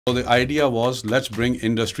So the idea was, let's bring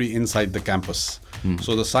industry inside the campus.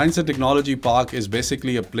 So the Science and Technology Park is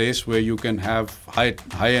basically a place where you can have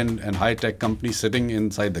high-end and high-tech companies sitting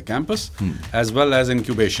inside the campus, as well as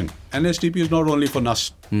incubation. NSTP is not only for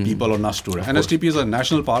Nust people or Nust students. NSTP is a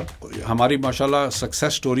national park. Hamari mashallah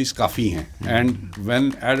success stories kafi hain. And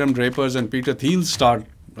when Adam Drapers and Peter Thiel start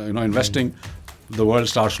investing, the world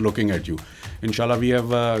starts looking at you. Inshallah, we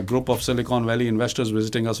have a group of Silicon Valley investors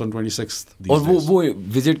visiting us on 26th. और वो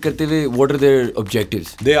visit करते हुए, what are their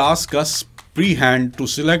objectives? They ask us pre-hand to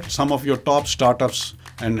select some of your top startups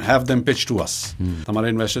and have them pitch to us.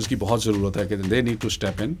 हमारे investors की बहुत ज़रूरत है कि they need to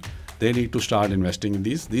step in. They need to start investing in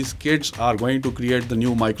these. These kids are going to create the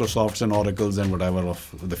new Microsofts and Oracles and whatever of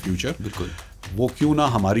the future. बिल्कुल. वो क्यों ना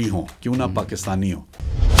हमारी हो, क्यों ना पाकिस्तानी हो.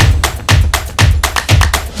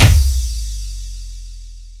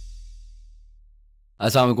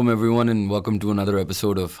 Assalamu alaikum everyone and welcome to another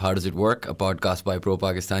episode of How Does It Work, a podcast by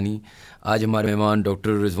Pro-Pakistani. आज हमारे मेहमान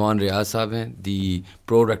डॉक्टर रिजवान रियाज साहब हैं, the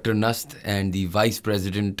Pro-Rector Nust and the Vice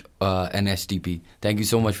President NSTP. Thank you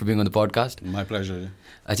so much for being on the podcast. My pleasure.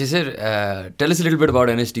 अच्छा sir, tell us a little bit about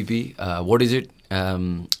NSTP. What is it?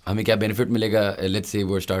 हमें क्या benefit मिलेगा? Let's say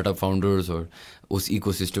we're startup founders or उस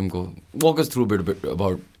ecosystem को. Walk us through a bit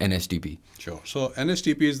about NSTP. Sure. So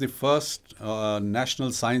NSTP is the first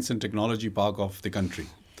national science and technology park of the country.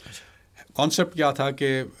 Concept क्या था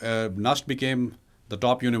कि Nust became the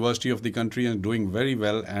top university of the country and doing very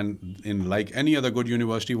well, and in like any other good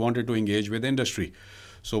university wanted to engage with industry.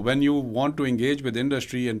 So when you want to engage with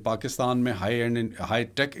industry, in Pakistan में high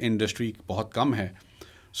tech industry बहुत कम है.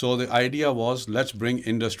 So the idea was, let's bring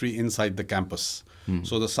industry inside the campus.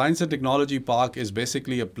 So the Science and Technology Park is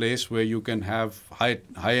basically a place where you can have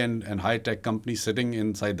high-end and high-tech companies sitting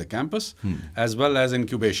inside the campus, as well as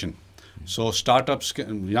incubation. So startups,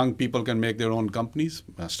 young people can make their own companies,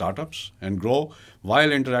 startups, and grow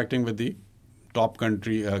while interacting with the top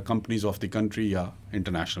companies of the country,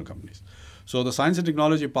 international companies. So the Science and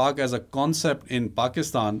Technology Park as a concept in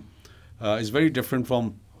Pakistan is very different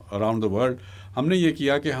from around the world. हमने ये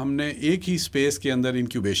किया कि हमने एक ही space के अंदर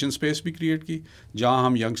incubation space भी create की, जहाँ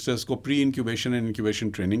हम यंगस्टर्स को pre incubation and incubation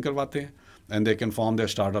training करवाते हैं, and they can form there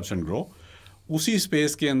startups and grow. उसी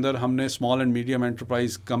स्पेस के अंदर हमने small and medium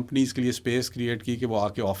enterprise companies के लिए स्पेस क्रिएट की कि वो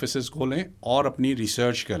आके ऑफिसेज खोलें और अपनी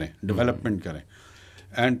रिसर्च करें, डेवलपमेंट करें.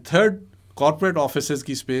 एंड थर्ड, कॉर्पोरेट ऑफिसेज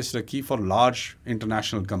की स्पेस रखी for large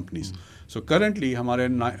international companies. So currently हमारे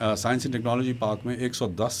साइंस एंड टेक्नोलॉजी पार्क में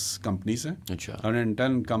 110 कंपनीज हैं,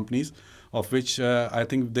 110 companies, of which I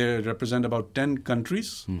think they represent about 10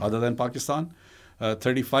 countries other than Pakistan,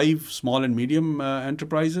 35 small and medium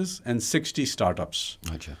enterprises, and 60 startups.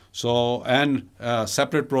 अच्छा. So, and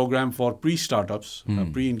separate program for pre-startups,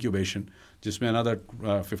 pre-incubation, जिसमें another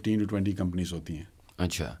 15 to 20 companies होती हैं.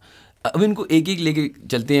 अच्छा. अब इनको एक एक लेके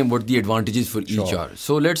चलते हैं. What the advantages for each are.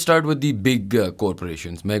 So let's start with the big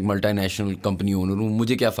corporations. मैं एक multinational company owner हूँ,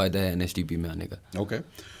 मुझे क्या फ़ायदा है NSTP में आने का? Okay.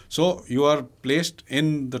 So you are placed in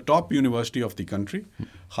the top university of the country.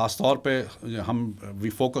 ख़ास तौर पे we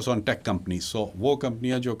focus on tech companies. So वो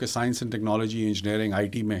कंपनियाँ जो कि science and technology, engineering,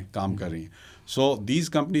 IT में काम कर रही हैं. So these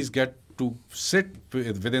companies get to sit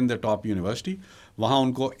within the top university. वहाँ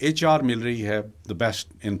उनको HR मिल रही है the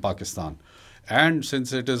best in Pakistan. And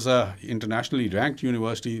since it is a internationally ranked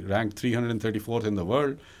university, ranked 334th in the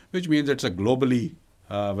world, which means it's a globally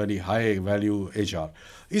very high value HR.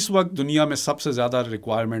 इस वक्त दुनिया में सबसे ज़्यादा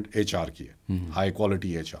रिक्वायरमेंट HR की है, high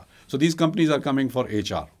quality HR. So these companies are coming for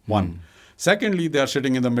HR. One. Secondly, they are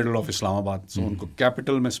sitting in the middle of Islamabad. So उनको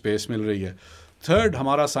capital में space मिल रही है. Third,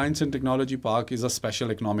 हमारा Science and Technology Park is a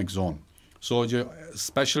special economic zone. So जो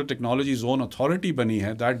Special Technology Zone Authority बनी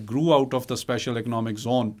है, that grew out of the Special Economic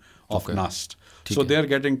Zone of Nust. So they are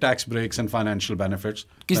getting tax breaks and financial benefits.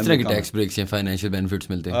 किस तरह के tax breaks या financial benefits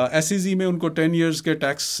मिलते हैं? SEZ में उनको 10 years के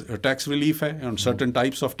tax relief है on certain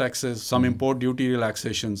types of taxes, some import duty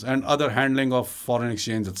relaxations, and other handling of foreign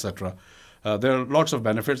exchange, etc. There are lots of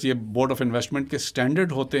benefits. ये Board of Investment के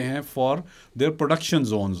standard होते हैं for their production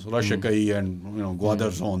zones, Rashakai and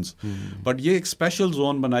Gwadar zones. But ये एक special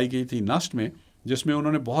zone बनाई गई थी Nust में, जिसमें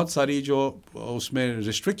उन्होंने बहुत सारी जो उसमें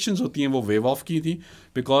restrictions होती हैं वो waive off की थी,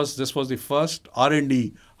 because this was the first R&D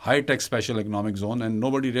high tech special economic zone and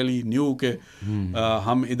nobody really knew कि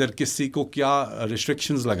हम इधर किसी को क्या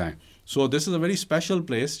restrictions लगाएं. So this is a very special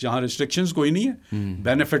place जहाँ restrictions कोई नहीं है,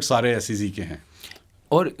 benefits सारे SEZ के हैं.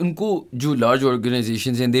 और उनको जो large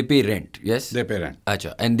organizations हैं, they pay rent, yes? They pay rent.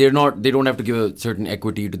 अच्छा, and they don't have to give a certain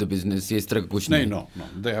equity to the business, इस तरह का कुछ नहीं? No.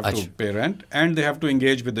 They have to pay rent and they have to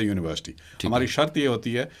engage with the university. हमारी शर्त ये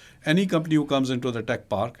होती है, any company who comes into the tech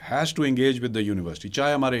park has to engage with the university.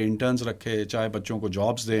 चाहे हमारे interns रखे, चाहे बच्चों को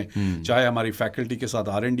jobs दें, चाहे हमारी faculty के साथ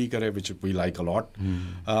R&D करे, which we like a lot,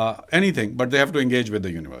 anything, but they have to engage with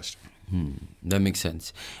the university. That makes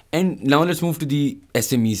sense. And now let's move to the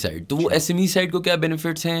SME side. तो वो SME side को क्या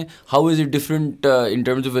benefits हैं? How is it different in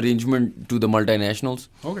terms of arrangement to the multinationals?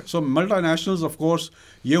 Okay, so multinationals, of course,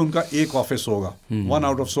 ये उनका एक office होगा, one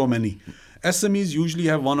out of so many. SMEs usually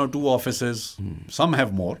have one or two offices, some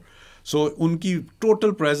have more. So उनकी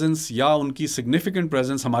total presence या उनकी significant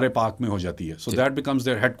presence हमारे park में हो जाती है. So that becomes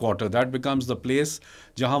their headquarter. That becomes the place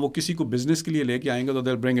जहाँ वो किसी को business के लिए लेके आएंगे तो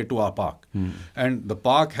they'll bring it to our park. And the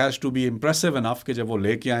park has to be impressive enough कि जब वो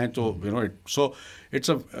लेके आएं तो so it's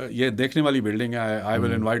a ये देखने वाली building है. I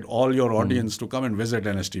will invite all your audience to come and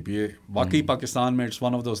visit NSTP. ये वाकई पाकिस्तान में it's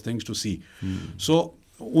one of those things to see. So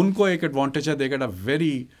उनको एक advantage है, they get a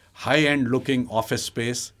very high-end looking office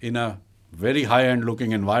space in a very high-end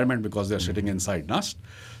looking environment because they're sitting inside Nust.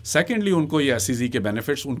 Secondly, उनको ये SEZ के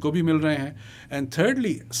benefits उनको भी मिल रहे हैं. And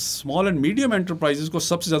thirdly, small and medium enterprises को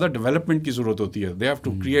सबसे ज़्यादा development की ज़रूरत होती है. They have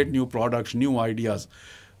to create new products, new ideas.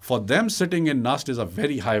 For them, sitting in Nust is a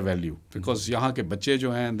very high value because यहाँ के बच्चे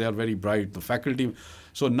जो हैं, they are very bright. The faculty.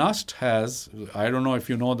 So Nust has, I don't know if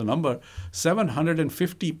you know the number,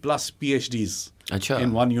 750 plus PhDs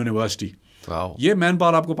in one university. Wow. ये man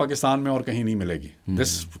power आपको पाकिस्तान में और कहीं नहीं मिलेगी.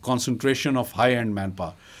 This concentration of high-end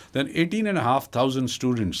manpower. Then 18,500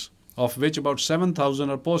 students, of which about 7,000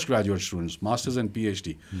 are postgraduate students, masters and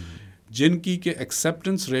PhD, जिनकी के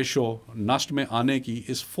acceptance ratio Nust में आने की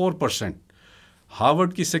is 4%.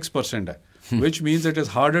 Harvard की 6% है, which means it is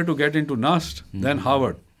harder to get into Nust than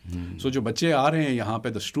Harvard. So जो बच्चे आ रहे हैं यहाँ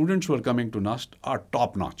पे, the students who are coming to Nust are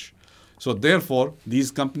top-notch. So therefore,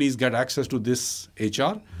 these companies get access to this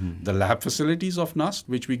HR, the lab facilities of Nust,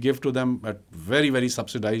 which we give to them at very, very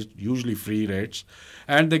subsidized, usually free rates,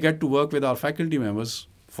 and they get to work with our faculty members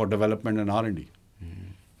for development and R&D.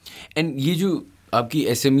 And ये जो आपकी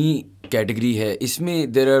SME category है,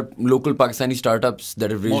 इसमें there are local Pakistani startups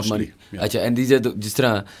that have raised Mostly, money. yeah. अच्छा, and these are जिस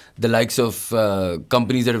तरह the likes of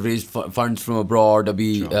companies that have raised funds from abroad,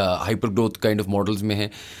 अभी hyper growth kind of models में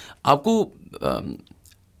हैं. आपको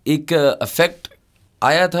एक effect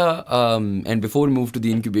आया था and before we move to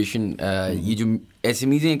the incubation, ये जो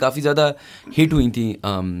SMEs हैं काफ़ी ज़्यादा hit हुई थी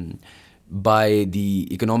by the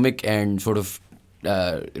economic and sort of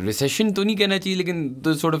recession तो नहीं कहना चाहिए, लेकिन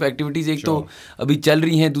the sort of activities एक तो अभी चल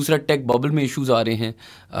रही हैं, दूसरा tech bubble में issues आ रहे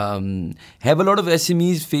हैं. Have a lot of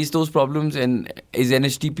SMEs faced those problems, and is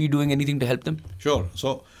NSTP doing anything to help them? Sure.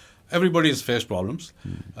 So everybody has faced problems.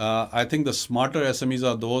 I think the smarter SMEs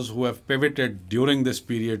are those who have pivoted during this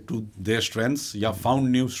period to their strengths,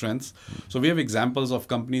 found new strengths. So we have examples of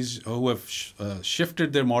companies who have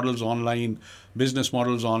shifted their models online, business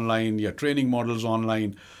models online, training models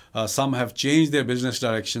online. Some have changed their business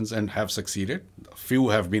directions and have succeeded. Few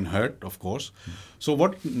have been hurt, of course. So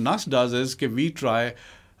what Nust does is that we try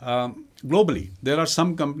globally. There are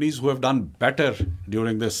some companies who have done better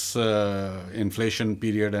during this inflation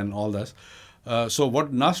period and all this. So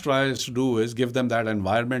what Nust tries to do is give them that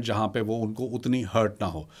environment जहाँ पे वो उनको उतनी hurt ना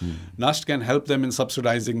हो. Nust can help them in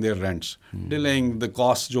subsidizing their rents, delaying the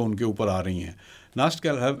costs जो उनके ऊपर आ रही हैं. Nust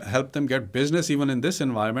can help them get business even in this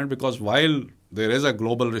environment, because while there is a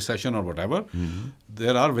global recession or whatever,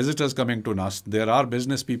 there are visitors coming to Nust, there are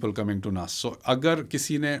business people coming to Nust. So अगर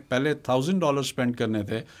किसी ने पहले $1,000 spend करने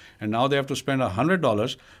थे and now they have to spend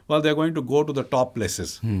 $100, well, they're going to go to the top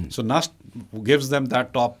places. So Nust gives them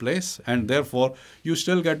that top place, and therefore you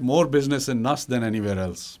still get more business in Nust than anywhere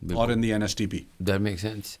else or in the NSTP. That makes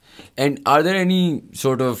sense. And are there any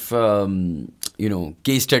sort of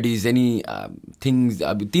case studies, any things?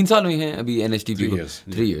 अभी 3 साल हुए हैं अभी NSTP को.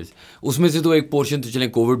 3 years. उसमें से तो एक portion तो चले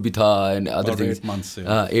COVID भी था and other things. 8 months.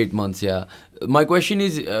 8 months, yeah. My question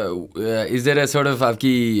is there a sort of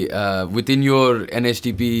आपकी within your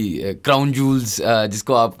NSTP crown jewels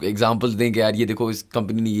जिसको आप examples दें कि यार ये देखो इस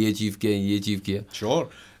company ने ये achieve किया, ये achieve किया? Sure.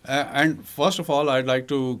 And first of all, I'd like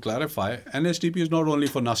to clarify, NSTP is not only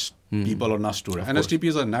for Nust people or Nust students. NSTP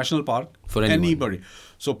is a national park for anybody.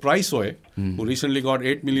 So Price Oy, who recently got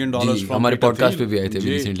 $8 million from हमारे podcast पे भी आए थे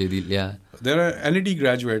recently, yeah. They're an NED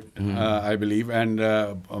graduate, I believe, and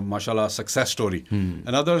mashallah, success story.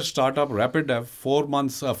 Another startup, Rapid Dev,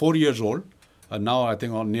 4 years old. Now I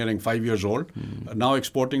think nearing 5 years old, now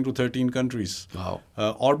exporting to 13 countries. Wow.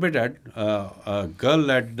 Orbit Ed, a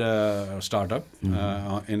girl-led startup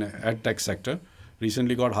in ed tech sector,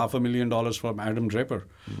 recently got $500,000 from Adam Draper.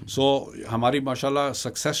 So हमारी माशाल्लाह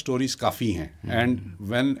success stories काफ़ी हैं. And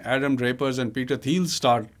when Adam Drapers and Peter Thiel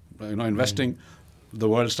start investing, the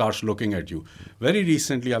world starts looking at you. Very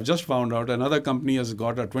recently, I've just found out another company has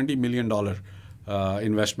got a $20 million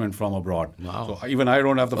investment from abroad. Wow. So even I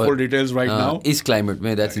don't have the full details right now. Is climate,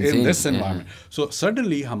 man, that's insane. In this environment. So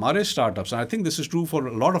certainly, हमारे startups, and I think this is true for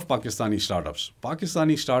a lot of Pakistani startups.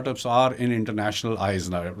 Pakistani startups are in international eyes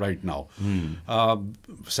right now.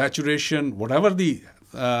 Saturation, whatever the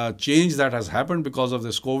change that has happened because of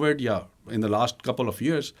this COVID, in the last couple of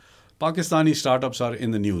years, Pakistani startups are in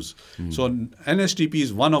the news. So NSTP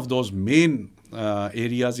is one of those main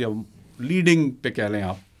areas, leading पे कह लें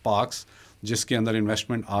आप parks जिसके अंदर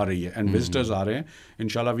investment आ रही है and visitors आ रहे हैं.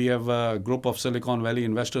 Inshallah, we have a group of Silicon Valley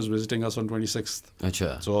investors visiting us on 26th.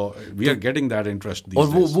 अच्छा. So we are getting that interest these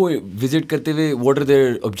days. और वो visit करते हुए, what are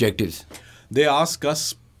their objectives? They ask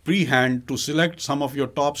us pre-hand to select some of your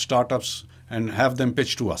top startups and have them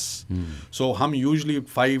pitch to us. So hum usually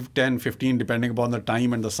 5, 10, 15, depending upon the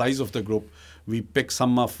time and the size of the group, we pick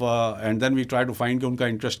some of, and then we try to find कि उनका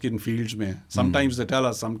interest in fields में. Sometimes they tell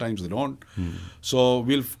us, sometimes they don't. So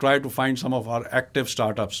we'll try to find some of our active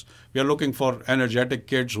startups. We are looking for energetic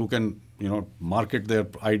kids who can, market their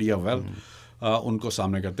idea well. उनको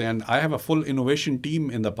सामने करते हैं. And I have a full innovation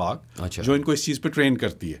team in the park जो इनको इस चीज़ पे train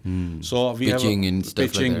करती है. So we have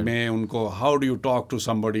pitching में उनको, how do you talk to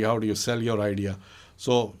somebody, how do you sell your idea.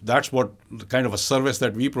 So that's what kind of a service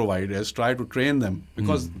that we provide is try to train them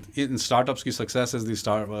because in startups की success is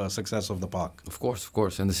the success of the park. Of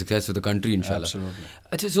course, and the success of the country, inshallah. Absolutely.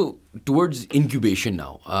 Achha, so towards incubation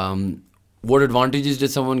now, what advantages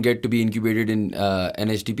does someone get to be incubated in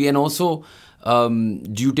NSTP, and also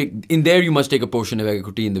do you take in there? You must take a portion of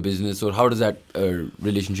equity in the business, or how does that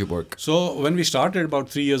relationship work? So when we started about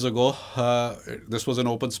 3 years ago, this was an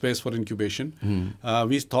open space for incubation.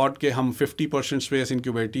 We thought कि हम 50% space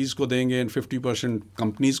incubatees को देंगे and 50%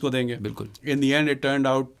 companies को देंगे. बिल्कुल. In the end, it turned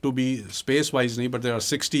out to be space-wise नहीं, but there are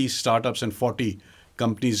 60 startups and 40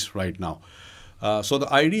 companies right now. So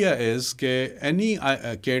the idea is that any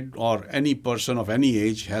kid or any person of any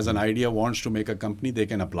age has an idea, wants to make a company, they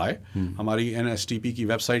can apply. हमारी NSTP की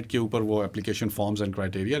website के ऊपर वो application forms and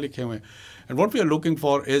criteria लिखे हुए हैं. And what we are looking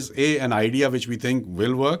for is an idea which we think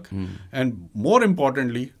will work, and more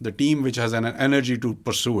importantly, the team which has an energy to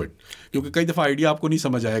pursue it. क्योंकि कई दफ़ा idea आपको नहीं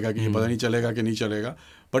समझ आएगा कि ये पता नहीं चलेगा कि नहीं चलेगा.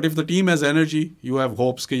 But if the team has energy, you have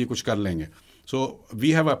hopes कि ये कुछ कर लेंगे. So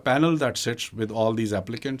we have a panel that sits with all these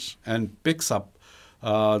applicants and picks up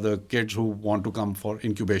the kids who want to come for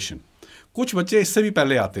incubation. कुछ बच्चे इससे भी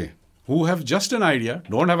पहले आते हैं who have just an idea,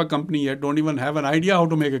 don't have a company yet, don't even have an idea how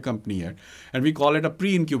to make a company yet, and we call it a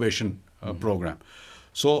pre-incubation program.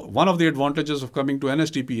 So one of the advantages of coming to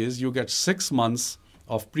NSTP is you get 6 months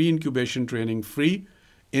of pre-incubation training free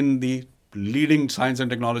in the leading science and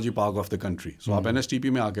technology park of the country. So आप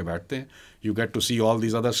NSTP में आके बैठते हैं, you get to see all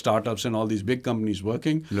these other startups and all these big companies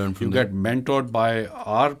working. Learn from you them. get mentored by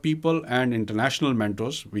our people and international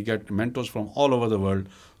mentors. We get mentors from all over the world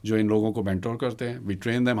जो इन लोगों को mentor करते हैं. We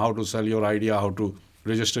train them how to sell your idea, how to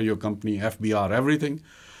register your company, FBR, everything.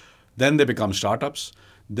 Then they become startups.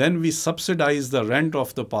 Then we subsidize the rent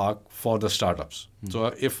of the park for the startups.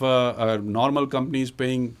 So if a normal company is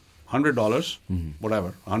paying $100,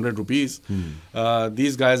 whatever, 100 rupees,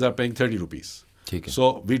 these guys are paying 30 rupees.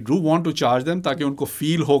 So we do want to charge them ताकि उनको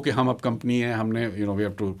feel हो कि हम अब company हैं, हमने, we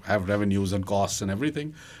have to have revenues and costs and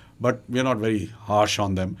everything. But we are not very harsh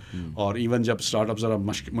on them. Or even जब startups are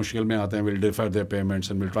मुश्किल में आते हैं, we'll defer their payments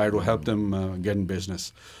and we'll try to help them get in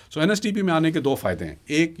business. So NSTP में आने के 2 फायदे हैं.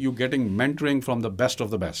 एक, you getting mentoring from the best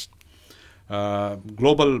of the best.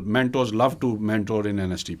 Global mentors love to mentor in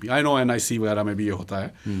NSTP. I know NIC वगैरह में भी ये होता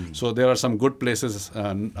है. So there are some good places.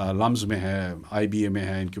 LUMS में है, IBA में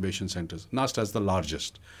है, incubation centers. Nust has the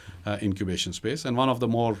largest incubation space and one of the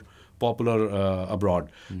more popular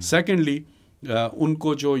abroad. Secondly,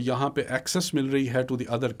 उनको जो यहाँ पे access मिल रही है to the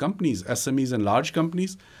other companies, SMEs and large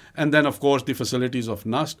companies, and then of course the facilities of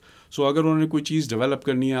Nust. So अगर उन्होंने कोई चीज़ develop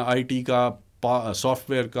करनी है, IT का,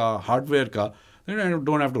 software का, hardware का, they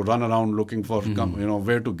don't have to run around looking for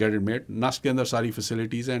where to get it made. Nust के अंदर सारी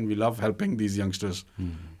facilities and we love helping these youngsters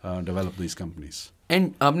develop these companies.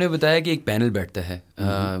 And आपने बताया कि एक पैनल बैठता है,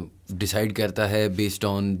 डिसाइड करता है based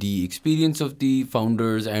on the experience of the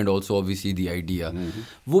founders and also obviously the idea.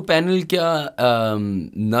 वो पैनल क्या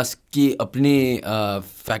नस्क के अपने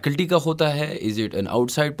फैकल्टी का होता है? Is it an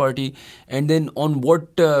outside party? And then on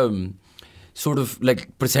what sort of like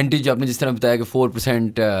percentage, आपने जिस तरह बताया कि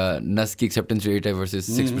 4% नस्क की acceptance rate है versus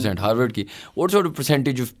 6% हार्वर्ड की, what sort of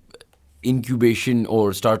percentage of incubation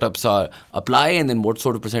or startups are apply, and then what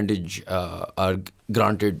sort of percentage are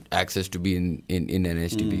granted access to be in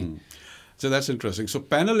NSTP? So that's interesting. So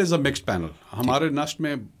panel is a mixed panel. हमारे Nernst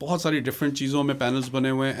में बहुत सारी different चीज़ों में panels बने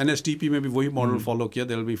हुए हैं. NSTP में भी वही मॉडल फॉलो किया.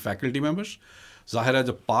 There will be faculty members. ज़ाहिर है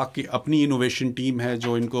जब पाक की अपनी इनोवेशन टीम है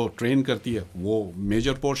जो इनको ट्रेन करती है, वो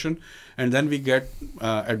major portion. And then we get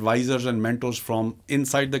advisers and mentors from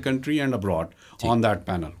inside the country and abroad on that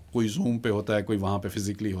panel. कोई जूम पे होता है, कोई वहाँ पे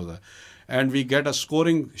फिजिकली होता है. And we get a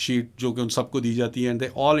scoring sheet जो कि उन सबको दी जाती है. And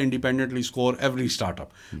they all independently score every startup.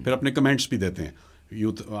 फिर अपने कमेंट्स भी देते हैं.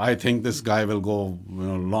 I think this guy will go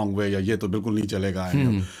long way, या ये तो बिल्कुल नहीं चलेगा.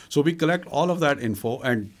 So we collect all of that info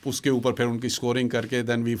and उसके ऊपर फिर उनकी स्कोरिंग करके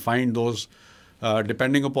then we find those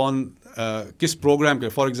depending upon किस प्रोग्राम के.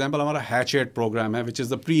 फॉर एग्जांपल हमारा Hatchet प्रोग्राम है which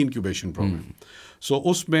is the pre-incubation program. So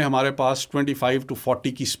उसमें हमारे पास 25 to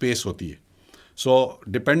 40 की स्पेस होती है. So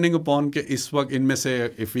depending upon कि इस वक्त इनमें से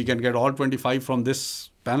if we can get all 25 from this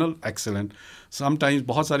panel, excellent. Sometimes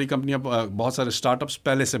बहुत सारी कंपनियां, बहुत सारे स्टार्टअप्स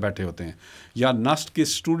पहले से बैठे होते हैं, या नस्ट के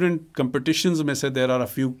स्टूडेंट कंपटिशंस में से there are a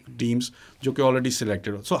few teams जो कि already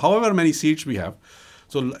selected. So however many seats we have.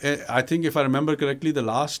 So I think if I remember correctly, the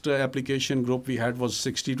last application group we had was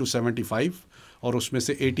 60 to 75, और उसमें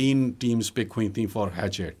से 18 teams pick हुई थी for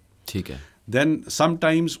Hatchet. ठीक है. Then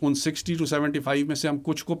sometimes उन 60 to 75 में से हम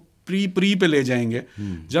कुछ को pre पे ले जाएंगे,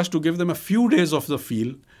 just to give them a few days of the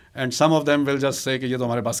feel, and some of them will just say कि ये तो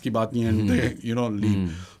हमारे पास की बात नहीं है, and they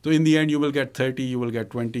leave. So in the end you will get 30, you will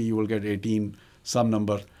get 20, you will get 18, some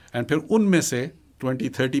number, and फिर उनमें से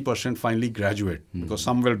 20-30% finally graduate, because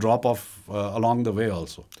some will drop off along the way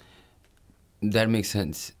also. That makes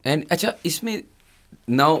sense. And अच्छा, इसमें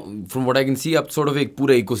now from what I can see आप sort of एक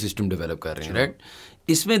पूरा ecosystem develop कर रहे हैं, right?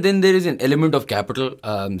 इसमें then there is an element of capital,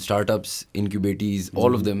 startups, incubatees,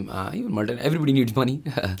 all of them, even multi, everybody needs money.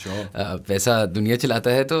 पैसा दुनिया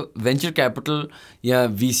चलाता है, तो venture capital या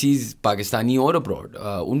VCs पाकिस्तानी और abroad,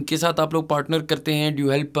 उनके साथ आप लोग partner करते हैं. Do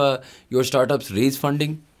you help your startups raise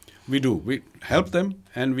funding? We do. We help them,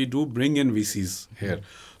 and we do bring in VCs here.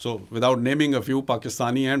 So without naming a few,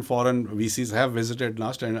 Pakistani and foreign VCs have visited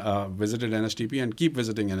Nust and visited NSTP and keep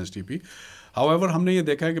visiting NSTP. However, हमने ये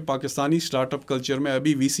देखा है कि Pakistani startup culture में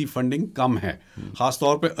अभी VC funding कम है, ख़ास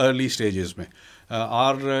तौर पे अर्ली स्टेजेस में.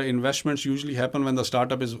 Our investments usually happen when the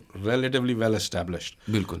startup is relatively well established.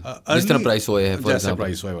 बिल्कुल. जिस तरह प्राइस हुए हैं, जैसे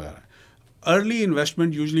प्राइस हुए हैं. Early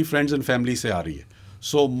investment usually friends and family से आ रही है.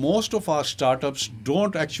 So most of our startups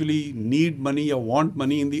don't actually need money or want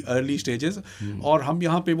money in the early stages. और हम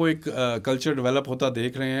यहाँ पे वो एक culture develop होता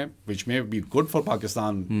देख रहे हैं, which may be good for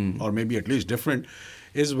Pakistan or maybe at least different,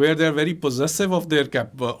 is where they're very possessive of their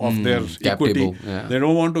their equity. Yeah. They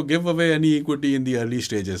don't want to give away any equity in the early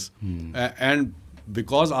stages. And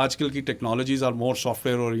because आजकल की technologies are more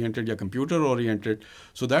software oriented या computer oriented,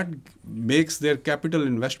 so that makes their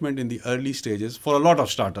capital investment in the early stages for a lot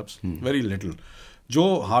of startups very little. जो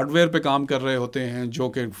hardware पे काम कर रहे होते हैं, जो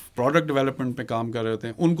कि प्रोडक्ट डेवलपमेंट पे काम कर रहे होते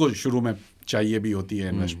हैं, उनको शुरू में चाहिए भी होती है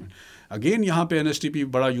इन्वेस्टमेंट. अगेन यहाँ पे NSTP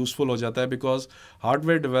बड़ा यूजफुल हो जाता है, because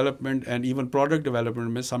hardware development and even product development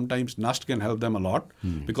में sometimes Nernst can help them allot,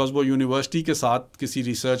 because वो यूनिवर्सिटी के साथ किसी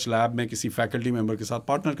रिसर्च लैब में किसी फैकल्टी मेंबर के साथ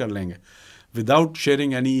पार्टनर कर लेंगे विदाउट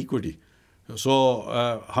शेयरिंग एनी इक्विटी. सो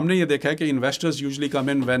हमने ये देखा है कि investors usually come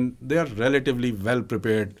in when they are relatively well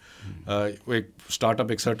prepared. एक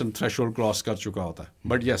स्टार्टअप एक सर्टेन थ्रेशोल्ड क्रॉस कर चुका होता है,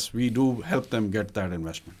 but yes we do help them get that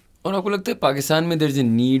investment. और आपको लगता है पाकिस्तान में देयर इज अ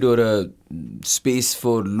नीड और a space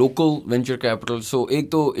for local venture capital? सो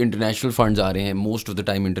एक तो इंटरनेशनल फंड्स आ रहे हैं, most of the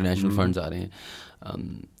time international funds आ रहे हैं.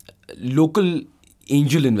 लोकल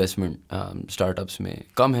एंजल इन्वेस्टमेंट स्टार्टअप्स में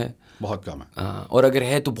कम है, बहुत कम है, और अगर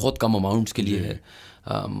है तो बहुत कम अमाउंट्स के लिए है.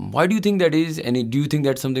 Why do you think that is, and do you think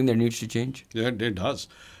that's something that needs to change? Yeah, it does.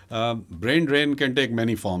 Brain drain can take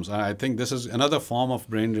many forms. I think this is another form of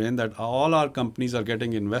brain drain that all our companies are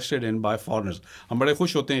getting invested in by foreigners. हम बड़े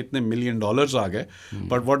खुश होते हैं इतने $1 million आ गए,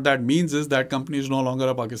 but what that means is that company is no longer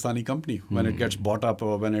a Pakistani company when it gets bought up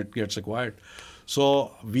or when it gets acquired. So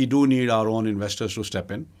we do need our own investors to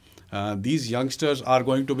step in. These youngsters are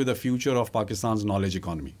going to be the future of Pakistan's knowledge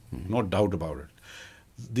economy, no doubt about it.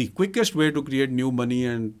 The quickest way to create new money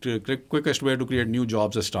and quickest way to create new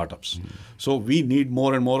jobs is startups. So we need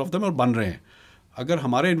more and more of them, और बन रहे हैं. अगर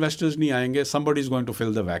हमारे investors नहीं आएंगे, somebody is going to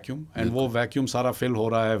fill the vacuum, and वो vacuum सारा फिल हो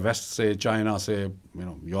रहा है वेस्ट से, चाइना से,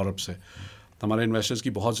 यूरोप से. तो हमारे इन्वेस्टर्स की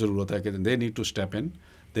बहुत ज़रूरत है कि they need to step in.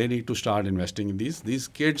 They need to start investing in these. These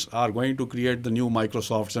kids are going to create the new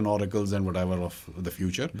Microsofts and Oracles and whatever of the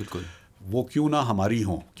future. बिल्कुल. वो क्यों ना हमारी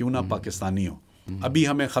हो, क्यों ना पाकिस्तानी हो. अभी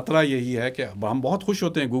हमें ख़तरा यही है कि हम बहुत खुश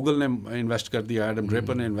होते हैं, गूगल ने इन्वेस्ट कर दिया, एडम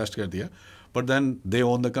ड्रेपर ने इन्वेस्ट कर दिया, but then they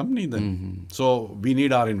own the company then. So we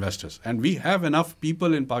need our investors. And we have enough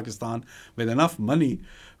people in Pakistan with enough money.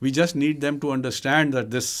 We just need them to understand that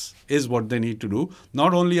this is what they need to do,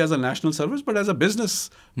 not only as a national service, but as a business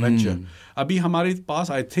venture. अभी हमारे पास,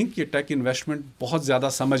 I think, ये tech investment बहुत ज़्यादा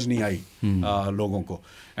समझ नहीं आई लोगों को.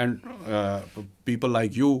 And people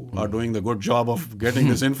like you are doing the good job of getting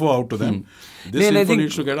this info out to them. This info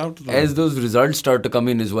needs to get out to them. As those results start to come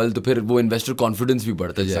in as well, तो फिर वो investor confidence भी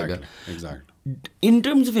बढ़ता जाएगा. Exactly. In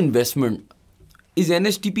terms of investment, is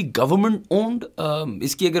NSTP government owned?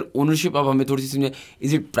 इसकी अगर ownership आप हमें थोड़ी सी समझाएं.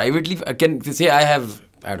 Is it privately? Can say I have,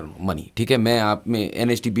 I don't know, money. ठीक है, मैं आप में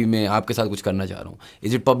NSTP में आपके साथ कुछ करना चाह रहा हूँ.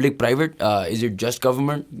 Is it public, private? Is it just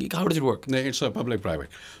government? How does it work? No, it's a public-private.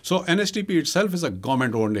 So NSTP itself is a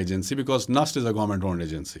government-owned agency because Nust is a government-owned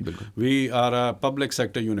agency. Bilkul. We are a public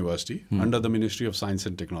sector university under the Ministry of Science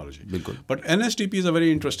and Technology. Bilkul. But NSTP is a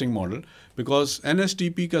very interesting model because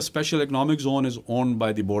NSTP का special economic zone is owned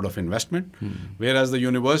by the Board of Investment, whereas the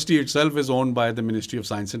university itself is owned by the Ministry of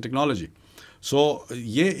Science and Technology. So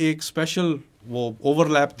ये एक special वो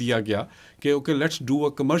overlap दिया गया कि okay, let's do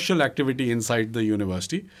a commercial activity inside the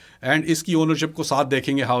university and इसकी ownership को साथ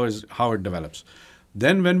देखेंगे how it develops.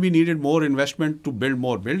 Then when we needed more investment to build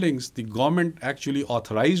more buildings, the government actually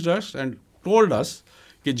authorized us and told us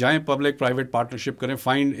कि जाएं public private partnership करें,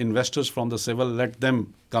 find investors from the civil, let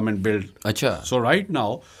them come and build. अच्छा. So right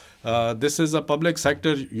now this is a public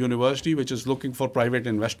sector university which is looking for private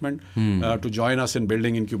investment to join us in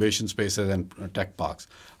building incubation spaces and tech parks.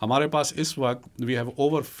 हमारे पास इस वक्त we have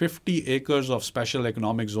over 50 acres of special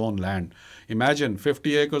economic zone land. Imagine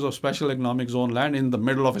 50 acres of special economic zone land in the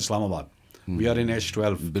middle of Islamabad. We are in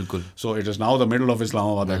H12. बिल्कुल. So it is now the middle of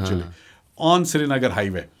Islamabad actually. On Srinagar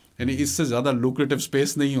highway. यानी इससे ज़्यादा lucrative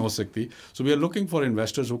space नहीं हो सकती. So we are looking for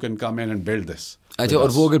investors who can come in and build this. अच्छा, और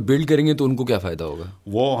वो अगर build करेंगे तो उनको क्या फ़ायदा होगा?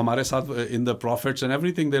 वो हमारे साथ in the profits and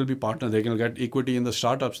everything they'll be partners. They can get equity in the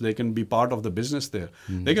startups. They can be part of the business there.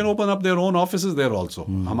 They can open up their own offices there also.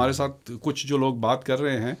 हमारे साथ कुछ जो लोग बात कर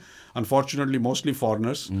रहे हैं, unfortunately mostly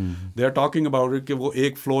foreigners, they are talking about it कि वो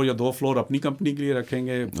एक floor या दो floor अपनी कंपनी के लिए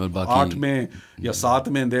रखेंगे, 8 में या 7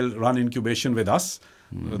 में they'll run incubation with us.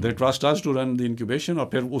 They trust us to run the incubation और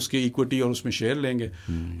फिर उसके equity और उसमें share लेंगे.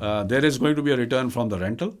 There is going to be a return from the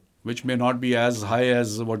rental, which may not be as high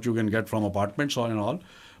as what you can get from apartments and all,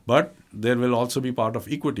 but there will also be part of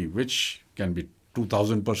equity, which can be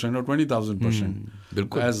 2,000% or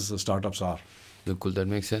 20,000% as startups are. बिल्कुल, that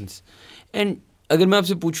makes sense. And अगर मैं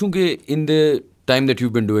आपसे पूछूं कि in the time that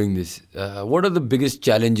you've been doing this, what are the biggest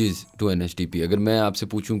challenges to NSTP? अगर मैं आपसे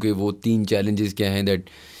पूछूं कि वो 3 challenges क्या हैं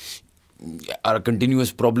that are a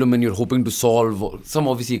continuous problem and you're hoping to solve, some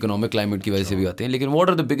obviously economic climate की वजह से भी आते हैं, लेकिन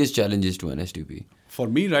what are the biggest challenges to NSTP? For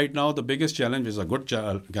me right now, the biggest challenge is a good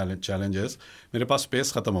challenge is मेरे पास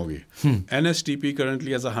space खत्म हो गई. NSTP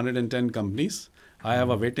currently has 110 companies. I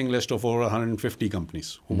have a waiting list of over 150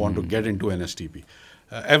 companies who want to get into NSTP.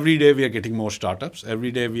 Every day we are getting more startups.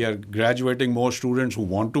 Every day we are graduating more students who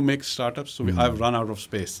want to make startups. So I've run out of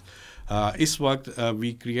space. इस वक्त we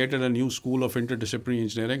created a new school of interdisciplinary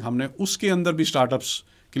engineering. हमने उसके अंदर भी startups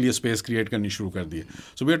के लिए space create करनी शुरू कर दी है.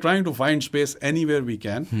 So we are trying to find space anywhere we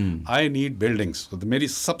can. I need buildings. So मेरी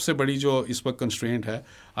सबसे बड़ी जो इस वक्त constraint है,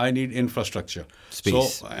 I need infrastructure.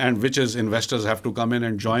 Space. So, and which is investors have to come in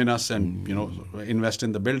and join us and invest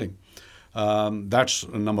in the building. That's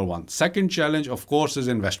number one. Second challenge, of course, is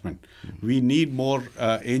investment. We need more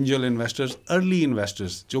angel investors, early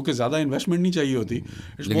investors, जो कि ज़्यादा investment नहीं चाहिए होती.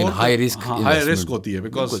 लेकिन high risk high risk होती है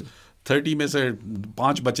because 30 में से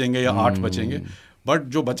 5 बचेंगे या 8 बचेंगे. But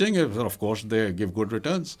जो बचेंगे, of course, they give good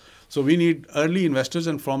returns. So we need early investors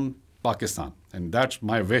and from Pakistan. And that's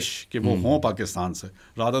my wish कि वो हों पाकिस्तान से,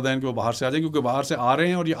 rather than कि वो बाहर से आ जाएं, क्योंकि बाहर से आ रहे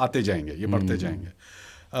हैं और ये आते जाएंगे, ये बढ़ते जाएंगे.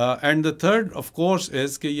 And the third, of course,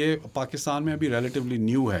 is कि ये पाकिस्तान में अभी relatively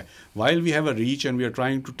new है. While we have a reach and we are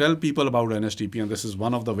trying to tell people about NSTP, and this is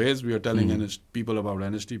one of the ways we are telling people about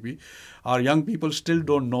NSTP, our young people still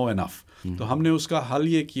don't know enough. तो हमने उसका हल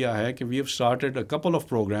ये किया है कि we have started a couple of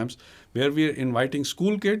programs where we are inviting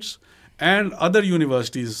school kids and other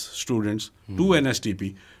universities students to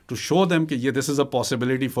NSTP to show them that this is a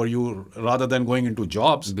possibility for you rather than going into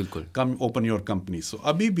jobs. Bilkul. Come open your company. So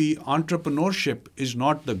abhi bhi entrepreneurship is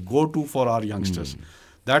not the go-to for our youngsters.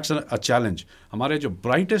 That's a challenge. हमारे जो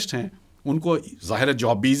brightest हैं उनको ज़ाहिर है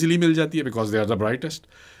job भी easily मिल जाती है because they are the brightest.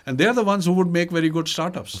 And they are the ones who would make very good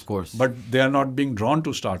startups. Of course. But they are not being drawn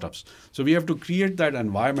to startups. So we have to create that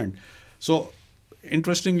environment. So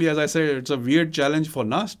interestingly, as I say, it's a weird challenge for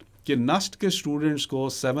Nust. कि Nernst के students को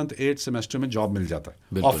 7th 8th semester में job मिल जाता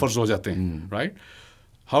है, offers हो जाते हैं, right?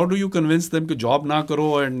 How do you convince them कि जॉब ना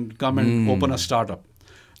करो and come and open a startup?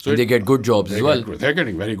 So they get good jobs as well. They're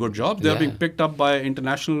getting very good jobs. They're being picked up by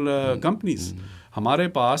international companies. हमारे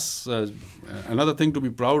पास another thing to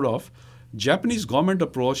be proud of, Japanese government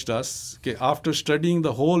approached us कि after studying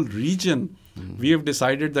the whole region, we have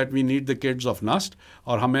decided that we need the kids of Nust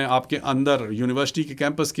और हमें आपके अंदर university के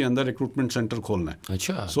campus के अंदर recruitment centre खोलना है.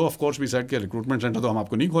 अच्छा. So of course we said कि रिक्रूटमेंट सेंटर तो हम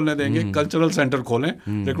आपको नहीं खोलने देंगे, कल्चरल सेंटर खोलें,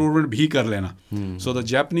 रिक्रूटमेंट भी कर लेना. So the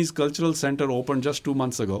Japanese cultural center opened just 2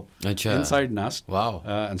 months ago inside Nust. Wow.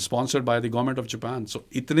 And sponsored by the government of Japan. So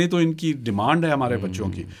इतने तो इनकी डिमांड है हमारे बच्चों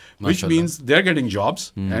की, which means they're getting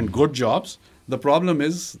jobs and good jobs. The problem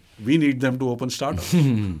is we need them to open startups. So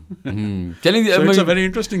it's a very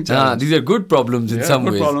interesting challenge. These are good problems in some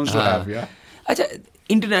good ways. Problems to have, yeah. अच्छा,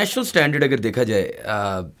 international standard अगर देखा जाए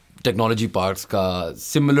technology parks का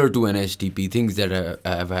similar to NSTP, things that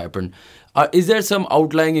have happened. Is there some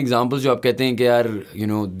outlying examples जो आप कहते हैं कि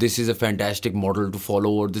यार this is a fantastic model to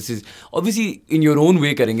follow, or this is obviously in your own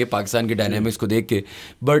way करेंगे पाकिस्तान के dynamics को देख के,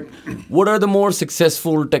 but what are the more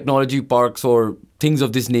successful technology parks or things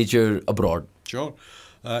of this nature abroad? Sure.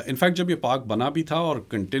 In fact, जब ये park बना भी था और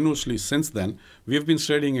continuously since then we have been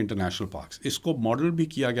studying international parks. इसको मॉडल भी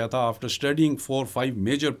किया गया था after studying 4-5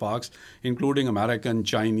 major parks including American,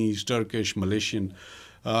 Chinese, Turkish, Malaysian.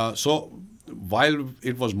 So while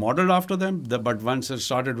it was modeled after them, but once it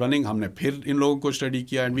started running, हमने फिर इन लोगों को study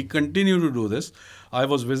किया, and we continue to do this. I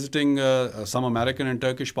was visiting some American and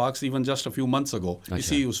Turkish parks even just a few months ago.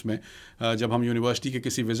 इसी उसमें जब हम university के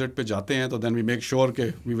किसी विजिट पे जाते हैं तो then we make sure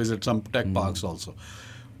कि we visit some tech parks also.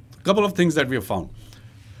 Couple of things that we have found.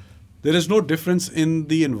 There is no difference in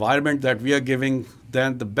the environment that we are giving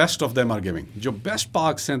than the best of them are giving. जो best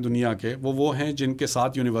parks हैं दुनिया के वो हैं जिनके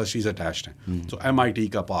साथ universities attached हैं. So MIT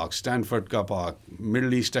का park, Stanford का park,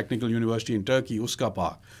 Middle East Technical University in Turkey उसका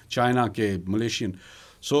park, China के, Malaysian.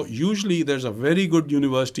 So usually there's a very good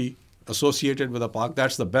university associated with a park.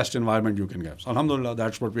 That's the best environment you can get. So alhamdulillah,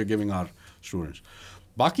 that's what we're giving our students.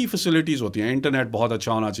 बाकी facilities होती हैं, internet बहुत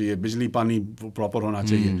अच्छा होना चाहिए, बिजली पानी प्रॉपर होना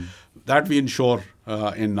चाहिए. That we ensure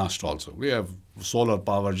in Nernst also. We have solar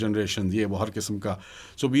power generation, ये वो हर किस्म का.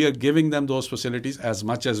 So we are giving them those facilities as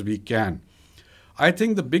much as we can. I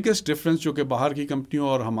think the biggest difference जो कि बाहर की कंपनियों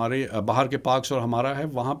और हमारे बाहर के पार्क्स और हमारा है,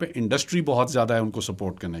 वहाँ पे इंडस्ट्री बहुत ज़्यादा है उनको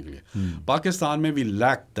सपोर्ट करने के लिए. पाकिस्तान में वी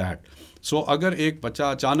लैक दैट. सो अगर एक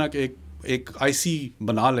बच्चा अचानक एक IC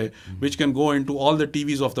बना ले which can go in to all the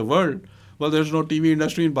TVs of the world, well there's no TV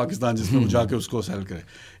industry in Pakistan जिसमें वो जाके उसको सेल करे.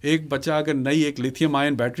 एक बच्चा अगर नई एक लिथियम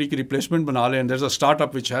आयन बैटरी की रिप्लेसमेंट बना ले, and there's a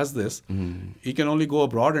startup which has this, he can only go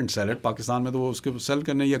abroad and sell it. Pakistan में तो वो उसके सेल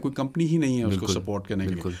करने या कोई कंपनी ही नहीं है उसको सपोर्ट करने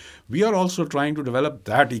के लिए. We are also trying to develop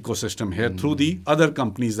that ecosystem here through the other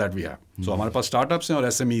companies that we have. So हमारे पास startups हैं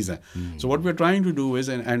और SMEs हैं. So what we're trying to do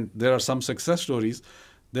is, and there are some success stories,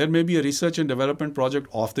 there may be a research and development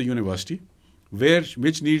project of the university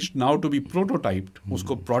which needs now to be prototyped.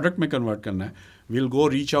 उसको product में convert करना है. We'll go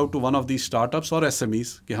reach out to one of these startups or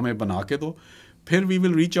SMEs कि हमें बना के दो. फिर we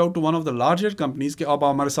will reach out to one of the larger companies कि अब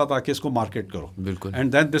हमारे साथ आके इसको market करो. बिल्कुल.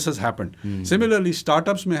 And then this has happened. Similarly,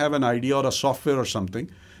 startups may have an idea or a software or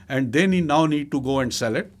something, and they now need to go and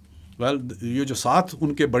sell it. Well, ये जो साथ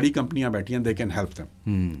उनके बड़ी कंपनियां बैठी हैं, they can help them.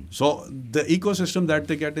 So the ecosystem that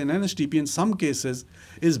they get in NSTP in some cases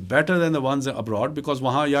is better than the ones abroad, because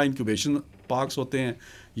वहाँ या incubation parks होते हैं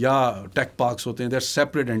या tech parks होते हैं. They're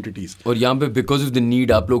separate entities. और यहाँ पे because of the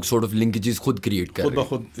need आप लोग sort of linkages खुद create कर रहे हैं.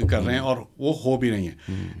 खुद ब खुद कर रहे हैं और वो हो भी रही हैं.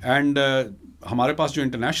 And हमारे पास जो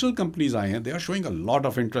इंटरनेशनल कंपनीज आई हैं, they are showing a lot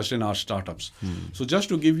of interest in our startups. So just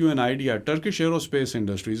to give you an idea, Turkish aerospace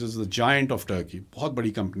industries is the giant of Turkey. बहुत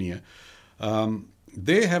बड़ी कंपनी है.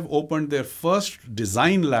 They have opened there first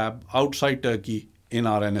design lab outside Turkey in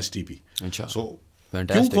our NSTP. अच्छा. सो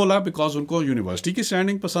क्यों खोला? Because उनको university की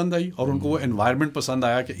standing पसंद आई और उनको वो एनवायरनमेंट पसंद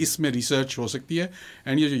आया कि इसमें रिसर्च हो सकती है.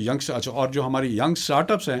 एंड ये जो यंग, अच्छा, और जो हमारी यंग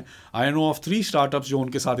स्टार्टअप्स हैं, आई नो ऑफ 3 स्टार्टअप्स जो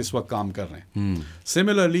उनके साथ इस वक्त काम कर रहे हैं.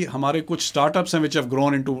 सिमिलरली हमारे कुछ स्टार्टअप्स हैं which have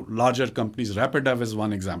grown into larger companies. रैपिडेव is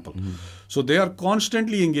one example. So they are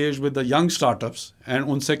constantly engage with the young startups and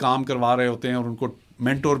उनसे काम करवा रहे होते हैं और उनको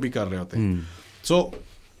मेंटोर भी कर रहे होते हैं. So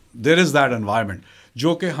there is that environment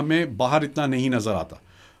जो कि हमें बाहर इतना नहीं नज़र आता.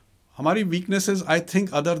 हमारी weaknesses I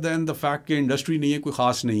think other than the fact कि इंडस्ट्री नहीं है, कोई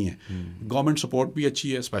ख़ास नहीं है. गवर्नमेंट सपोर्ट भी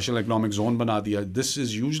अच्छी है, स्पेशल इकोनॉमिक जोन बना दिया. This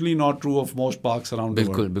is usually not true of most parks around the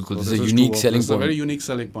world. बिल्कुल. This is unique selling point, very unique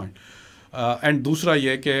selling point. And दूसरा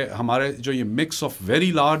ये कि हमारे जो ये mix of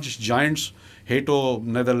very large giants, हेटो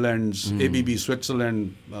Netherlands, ABB Switzerland,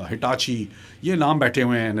 Hitachi, ये नाम बैठे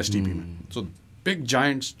हुए हैं NSTP में. So big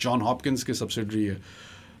giants, John Hopkins की सब्सिडरी है.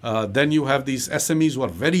 Then you have these SMEs who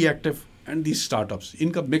are very active and these startups.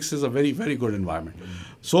 Inka mix is a very, very good environment.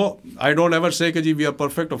 So I don't ever say that we are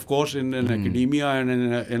perfect. Of course, in academia and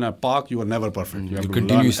in a park, you are never perfect. You have to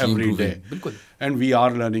learn every day. And we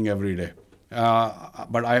are learning every day.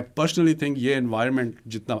 But I personally think this environment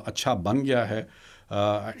jitna acha ban gaya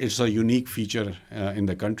hai, it's a unique feature in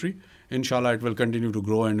the country. Inshallah, it will continue to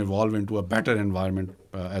grow and evolve into a better environment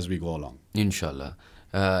as we go along. Inshallah.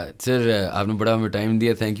 Sir, आपने बड़ा हमें time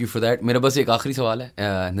दिया. Thank you for that. मेरा बस एक आखिरी सवाल है,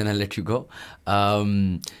 and then I'll let you go.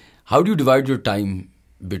 How do you divide your time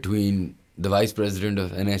between the Vice President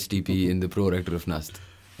of NSTP and the Pro-Rector of Nust?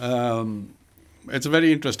 It's a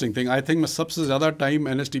very interesting thing. I think मैं सबसे ज़्यादा time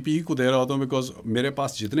NSTP को दे रहा होता हूँ because मेरे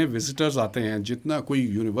पास जितने visitors आते हैं, जितना कोई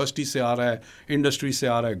यूनिवर्सिटी से आ रहा है, इंडस्ट्री से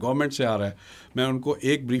आ रहा है, गवर्नमेंट से आ रहा है, मैं उनको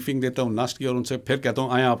एक ब्रीफिंग देता हूँ नस्ट की और उनसे फिर कहता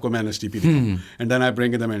हूँ आए आपको मैं NSTP दूँ and then I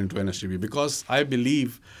bring them into NSTP because I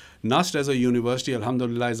believe Nust as a university,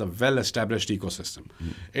 alhamdulillah, is a well-established ecosystem.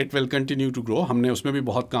 It will continue to grow. हमने उसमें भी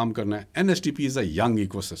बहुत काम करना है. NSTP is a young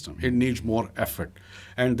ecosystem. It needs more effort.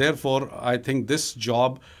 And therefore, I think this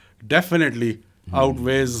job definitely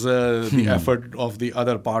outweighs the effort of the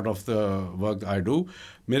other part of the work I do.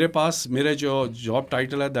 मेरे जो job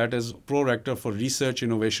title है, that is Pro-Rector for Research,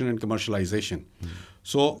 Innovation and Commercialization.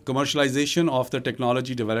 So, commercialization of the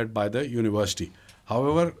technology developed by the university.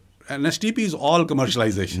 However, NSTP is all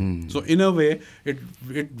commercialization. So in a way, it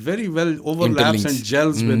very well overlaps and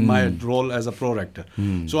gels with my role as a pro-rector.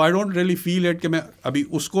 So I don't really feel it कि मैं अभी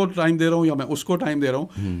उसको time दे रहा हूँ या मैं उसको time दे रहा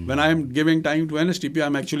हूँ. When I am giving time to NSTP,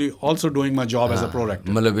 I'm actually also doing my job as a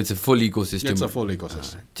pro-rector. मतलब it's a full ecosystem. It's a full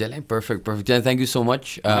ecosystem. चलें, perfect. Thank you so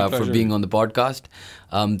much for being on the podcast.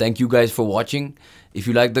 Thank you guys for watching. If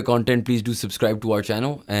you like the content, please do subscribe to our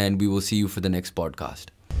channel, and we will see you for the next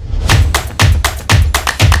podcast.